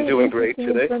 I'm doing great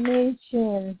today.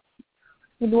 Information.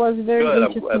 It was very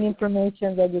interesting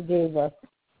information that you gave us.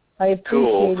 I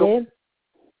appreciate it.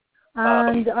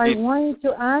 And I wanted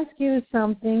to ask you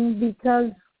something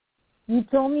because you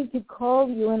told me to call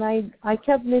you, and I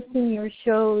kept missing your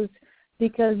shows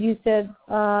because you said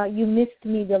you missed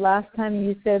me the last time.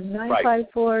 You said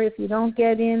 954, if you don't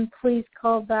get in, please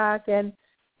call back. And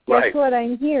guess what?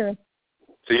 I'm here.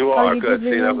 So you are good.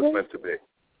 See, that was meant to be.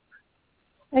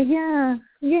 Yeah.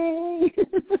 Yay.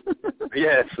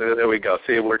 Yes, there we go.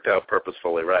 See, it worked out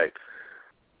purposefully, right?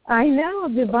 I know.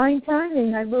 Divine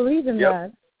timing. I believe in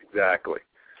that. Exactly.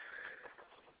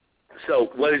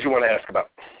 So what did you want to ask about?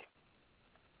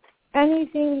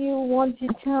 Anything you want to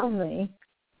tell me.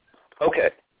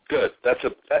 Okay, good.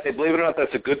 Believe it or not,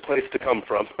 that's a good place to come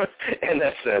from in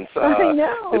that sense. I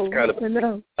know. It's kind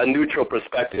of a neutral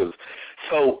perspective.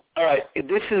 So, all right,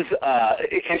 this is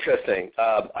interesting.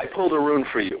 I pulled a rune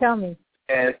for you. Tell me.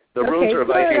 And the runes are a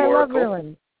Viking oracle. I love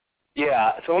runes.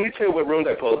 Yeah, so let me tell you what rune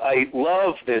I pulled. I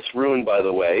love this rune, by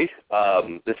the way.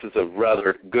 This is a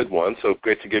rather good one, so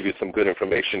great to give you some good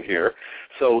information here.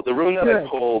 So the rune that I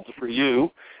pulled for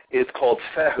you is called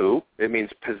Fehu. It means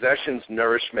possessions,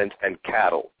 nourishment, and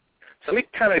cattle. So let me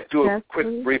kind of do a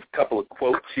quick, brief couple of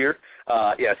quotes here.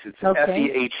 Yes, it's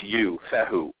F-E-H-U,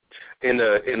 Fehu. In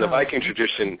the Viking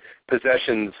tradition,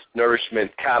 possessions,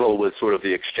 nourishment, cattle was sort of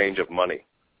the exchange of money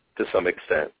to some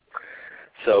extent.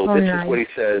 So this is what he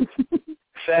says.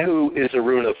 Fehu is a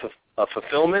rune of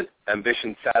fulfillment,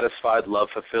 ambition satisfied, love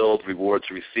fulfilled, rewards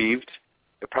received.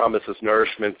 It promises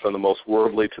nourishment from the most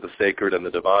worldly to the sacred and the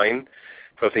divine.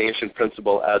 For if the ancient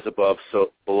principle, as above,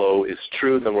 so below, is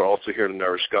true, then we're also here to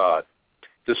nourish God.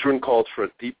 This rune calls for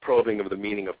a deep probing of the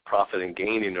meaning of profit and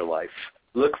gain in your life.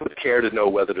 Look with care to know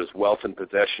whether there's wealth and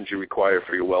possessions you require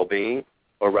for your well-being,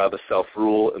 or rather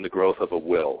self-rule and the growth of a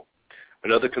will.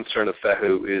 Another concern of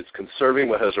Fehu is conserving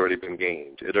what has already been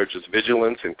gained. It urges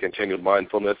vigilance and continued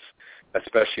mindfulness,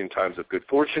 especially in times of good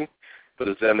fortune, but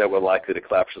it's then that we're likely to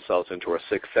collapse ourselves into our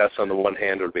success on the one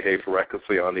hand or behave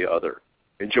recklessly on the other.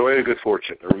 Enjoy a good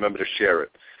fortune and remember to share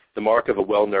it. The mark of a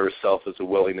well-nourished self is a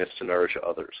willingness to nourish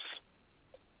others.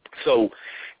 So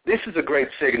this is a great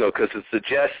signal because it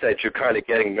suggests that you're kind of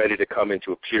getting ready to come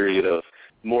into a period of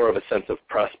more of a sense of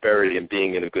prosperity and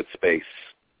being in a good space.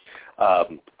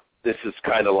 This is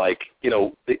kind of like,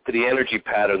 the energy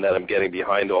pattern that I'm getting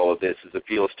behind all of this is it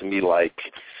feels to me like,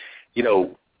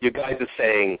 your guide is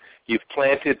saying you've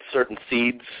planted certain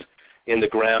seeds in the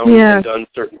ground and done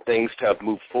certain things to have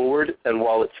moved forward, and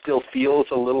while it still feels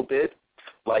a little bit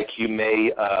like you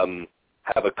may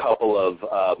have a couple of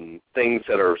things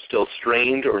that are still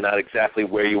strained or not exactly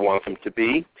where you want them to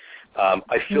be,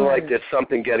 I feel like there's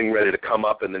something getting ready to come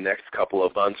up in the next couple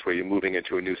of months where you're moving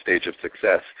into a new stage of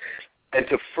success. And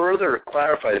to further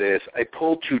clarify this, I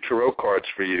pulled 2 tarot cards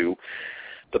for you.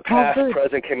 The past,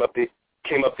 present came up the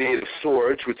Eight of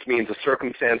Swords, which means a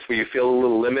circumstance where you feel a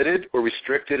little limited or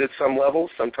restricted at some level.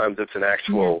 Sometimes it's an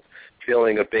actual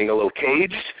feeling of being a little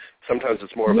caged. Sometimes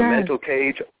it's more of a mental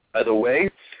cage, either way.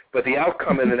 But the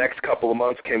outcome in the next couple of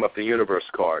months came up the Universe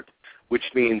card, which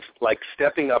means like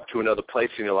stepping up to another place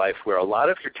in your life where a lot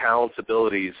of your talents,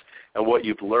 abilities, and what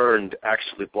you've learned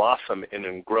actually blossom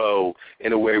and grow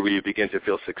in a way where you begin to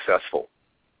feel successful.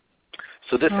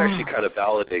 So this actually kind of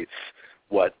validates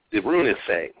what the rune is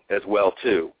saying as well,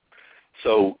 too.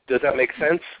 So does that make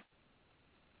sense?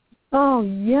 Oh,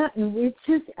 yeah. It's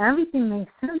just everything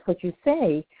makes sense what you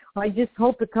say. I just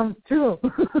hope it comes true.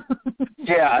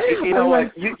 Yeah, you know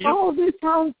what? Like, this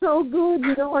sounds so good.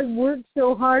 You know, I worked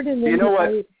so hard, and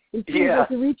then it seems like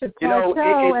you reach a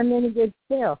plateau, and then it gets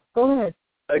stale. Go ahead.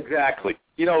 Exactly.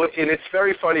 You know, and it's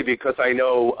very funny because I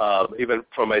know, even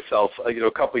for myself, a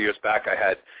couple of years back I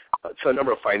had a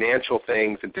number of financial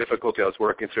things and difficulty I was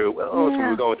working through. So we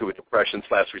were going through a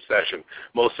depression/recession.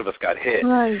 Most of us got hit.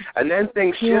 Right. And then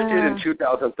things shifted in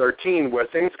 2013 where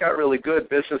things got really good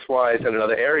business-wise and in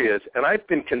other areas, and I've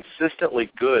been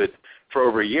consistently good for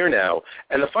over a year now.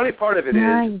 And the funny part of it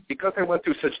is, because I went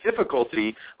through such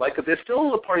difficulty, like there's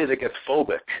still a party that gets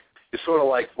phobic. It's sort of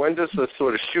like, when does the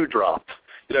sort of shoe drop?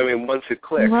 You know what I mean, once it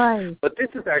clicks. Right. But this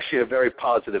is actually a very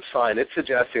positive sign. It's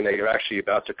suggesting that you're actually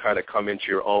about to kind of come into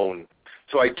your own.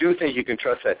 So I do think you can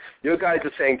trust that. Your guys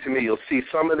are saying to me, you'll see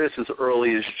some of this as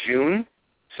early as June.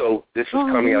 So this is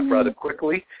coming up rather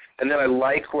quickly. And then I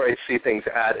like where I see things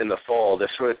at in the fall.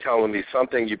 They're sort of telling me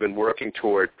something you've been working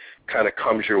toward kind of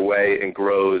comes your way and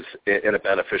grows in a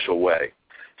beneficial way.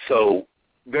 So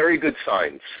very good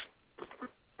signs.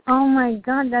 Oh, my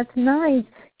God, that's nice.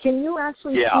 Can you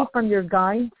actually see from your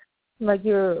guides? Are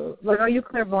you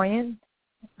clairvoyant?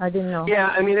 I didn't know. Yeah,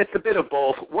 I mean, it's a bit of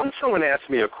both. Once someone asks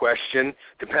me a question,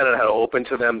 depending on how to open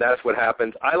to them, that's what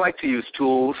happens. I like to use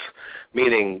tools,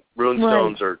 meaning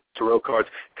runestones or tarot cards,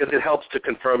 because it helps to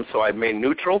confirm so I remain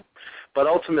neutral. But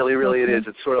ultimately, really, it's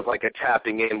sort of like a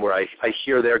tapping in where I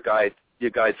hear your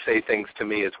guides say things to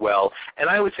me as well. And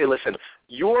I would say, listen,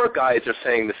 your guides are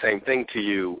saying the same thing to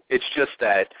you. It's just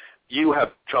that you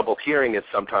have trouble hearing it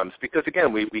sometimes because,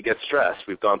 again, we get stressed.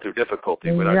 We've gone through difficulty.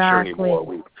 Exactly. We're not sure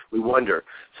anymore. We wonder.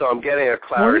 So I'm getting a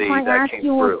clarity that came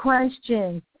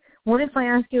through. What if I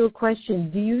ask you a question?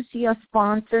 Do you see a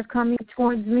sponsor coming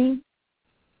towards me?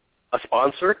 A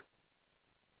sponsor?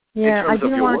 Yeah, I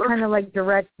didn't want to kind of like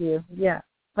direct you. Yeah,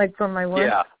 like from my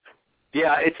work.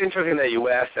 Yeah, it's interesting that you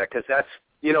asked that because that's,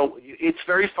 it's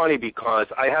very funny because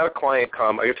I had a client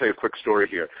come. I can tell you a quick story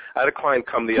here. I had a client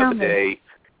come the other day.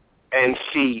 And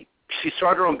she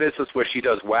started her own business where she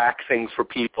does wax things for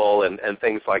people and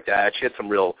things like that. She had some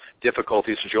real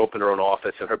difficulties, so she opened her own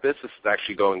office, and her business is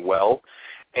actually going well.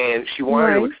 And she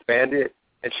wanted to expand it,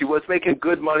 and she was making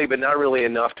good money, but not really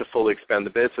enough to fully expand the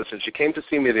business. And she came to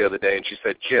see me the other day, and she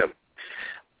said, Jim,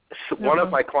 one of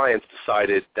my clients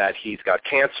decided that he's got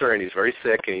cancer and he's very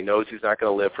sick, and he knows he's not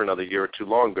going to live for another year or two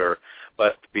longer.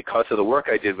 But because of the work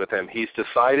I did with him, he's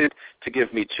decided to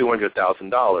give me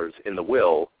 $200,000 in the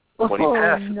will when he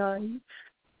passes. Nice.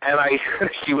 And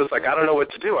she was like, I don't know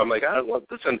what to do. I'm like,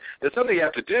 listen, there's nothing you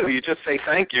have to do. You just say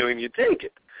thank you and you take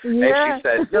it. Yeah. And she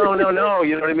said, no,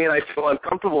 you know what I mean? I feel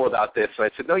uncomfortable about this. And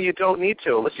I said, no, you don't need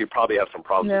to, unless you probably have some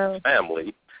problems with your family.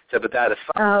 I said, but that is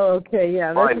fine. Oh, okay,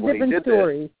 yeah, that's a different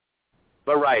story.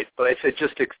 But I said,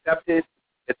 just accept it.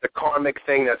 It's a karmic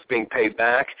thing that's being paid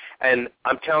back. And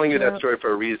I'm telling you that story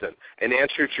for a reason. In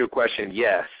answer to your question,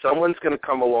 yes, someone's going to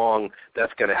come along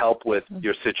that's going to help with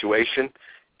your situation.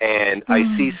 And I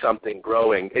see something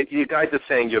growing. You guys are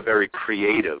saying you're very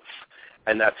creative,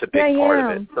 and that's a big part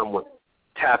of it. Someone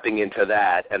tapping into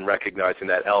that and recognizing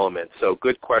that element. So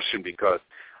good question, because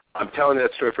I'm telling you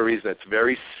that story for a reason. It's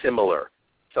very similar.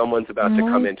 Someone's about to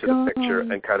come into the picture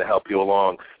and kind of help you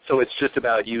along. So it's just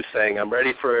about you saying, I'm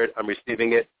ready for it, I'm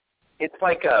receiving it. It's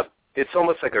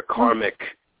almost like a karmic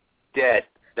debt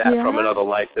from another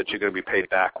life that you're going to be paid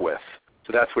back with.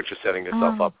 So that's what you're setting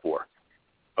yourself up for.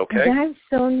 Okay? That's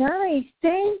so nice.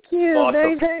 Thank you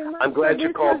very, very much. I'm glad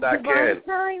you called back in.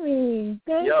 Timing.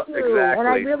 Thank you. Exactly. And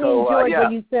I really enjoyed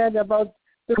what you said about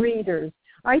the readers.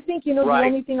 I think, the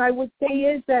only thing I would say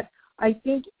is that I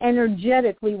think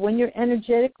energetically, when you're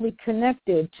energetically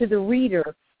connected to the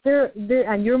reader,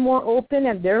 and you're more open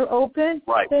and they're open,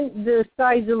 right, then the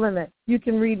sky's the limit. You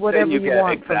can read whatever you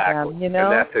want from them, you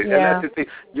know? And that's it. Yeah. And that's the thing.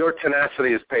 Your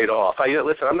tenacity is paid off.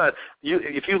 Listen, I'm not,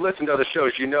 if you listen to other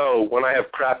shows, you know when I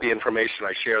have crappy information,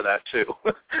 I share that too.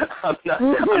 I'm not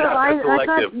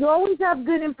selective. You always have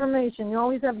good information. You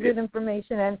always have good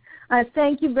information. And I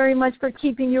thank you very much for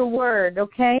keeping your word,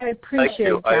 okay? I appreciate it. Thank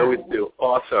you. I always do.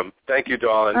 Awesome. Thank you,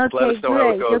 darling. Okay, let us know how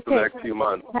it goes the next few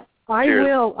months. I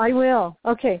will.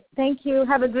 Okay. Thank you.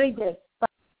 Have a great day. Bye.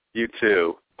 You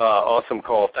too. Awesome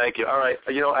call. Thank you. All right.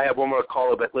 I have one more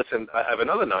call, but listen, I have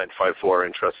another 954,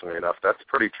 interestingly enough. That's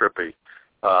pretty trippy.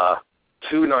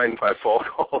 2 954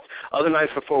 calls. Other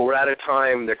 954, we're out of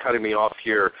time. They're cutting me off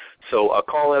here. So I'll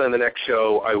call in on the next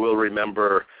show. I will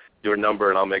remember your number,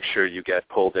 and I'll make sure you get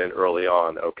pulled in early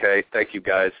on, okay? Thank you,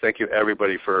 guys. Thank you,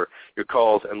 everybody, for your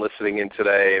calls and listening in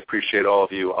today. I appreciate all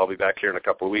of you. I'll be back here in a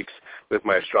couple of weeks with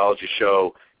my astrology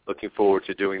show. Looking forward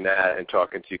to doing that and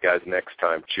talking to you guys next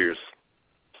time. Cheers.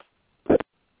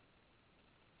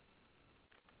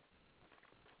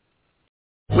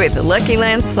 With the Lucky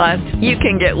Land Slots, you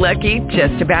can get lucky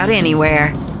just about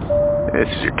anywhere. This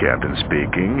is your captain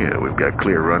speaking. We've got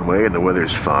clear runway and the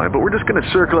weather's fine, but we're just going to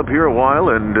circle up here a while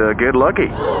and get lucky.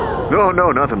 No,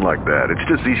 nothing like that. It's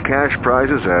just these cash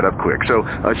prizes add up quick. So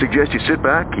I suggest you sit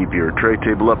back, keep your tray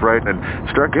table upright, and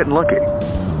start getting lucky.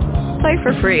 Play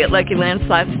for free at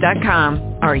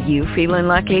LuckyLandSlots.com. Are you feeling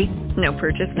lucky? No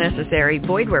purchase necessary.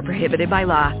 Void where prohibited by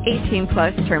law.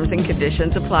 18+ terms and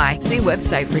conditions apply. See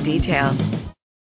website for details.